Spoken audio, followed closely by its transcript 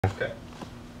Okay.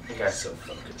 You guys so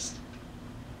focused.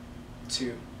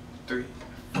 2, 3,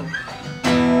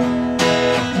 4.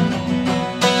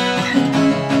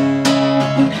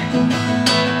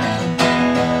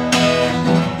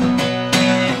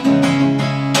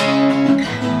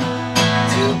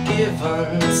 To give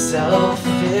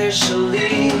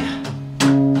unselfishly,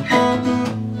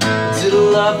 to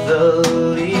love the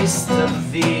least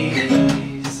of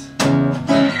these.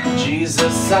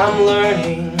 Jesus, I'm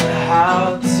learning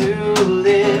how to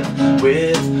live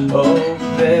with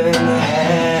open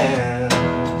hands.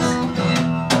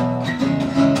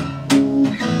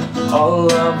 All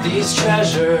of these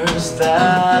treasures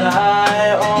that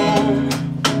I own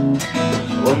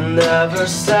will never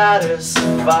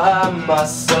satisfy my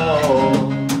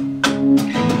soul.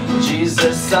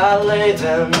 Jesus, I lay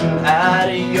them at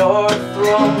your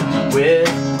throne with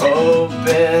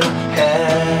open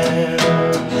hands.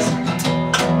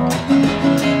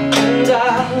 And I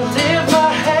lift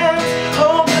my hands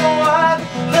open wide,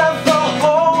 let the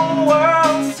whole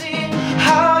world see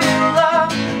how you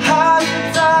love, how you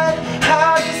died,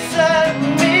 how you set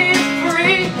me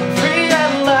free. Free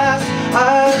at last,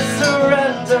 I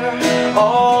surrender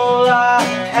all I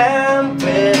am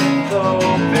with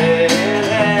open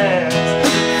hands,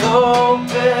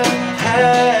 open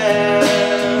hands.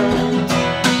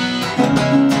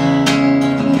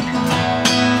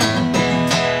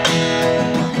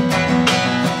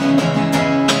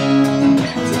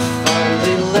 To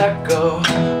finally let go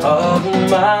of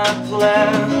my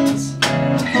plans,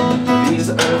 these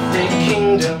earthly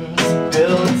kingdoms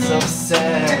built of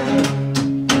sand.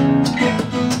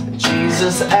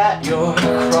 Jesus, at your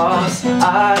cross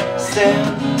I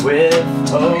stand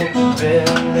with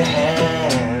open hands.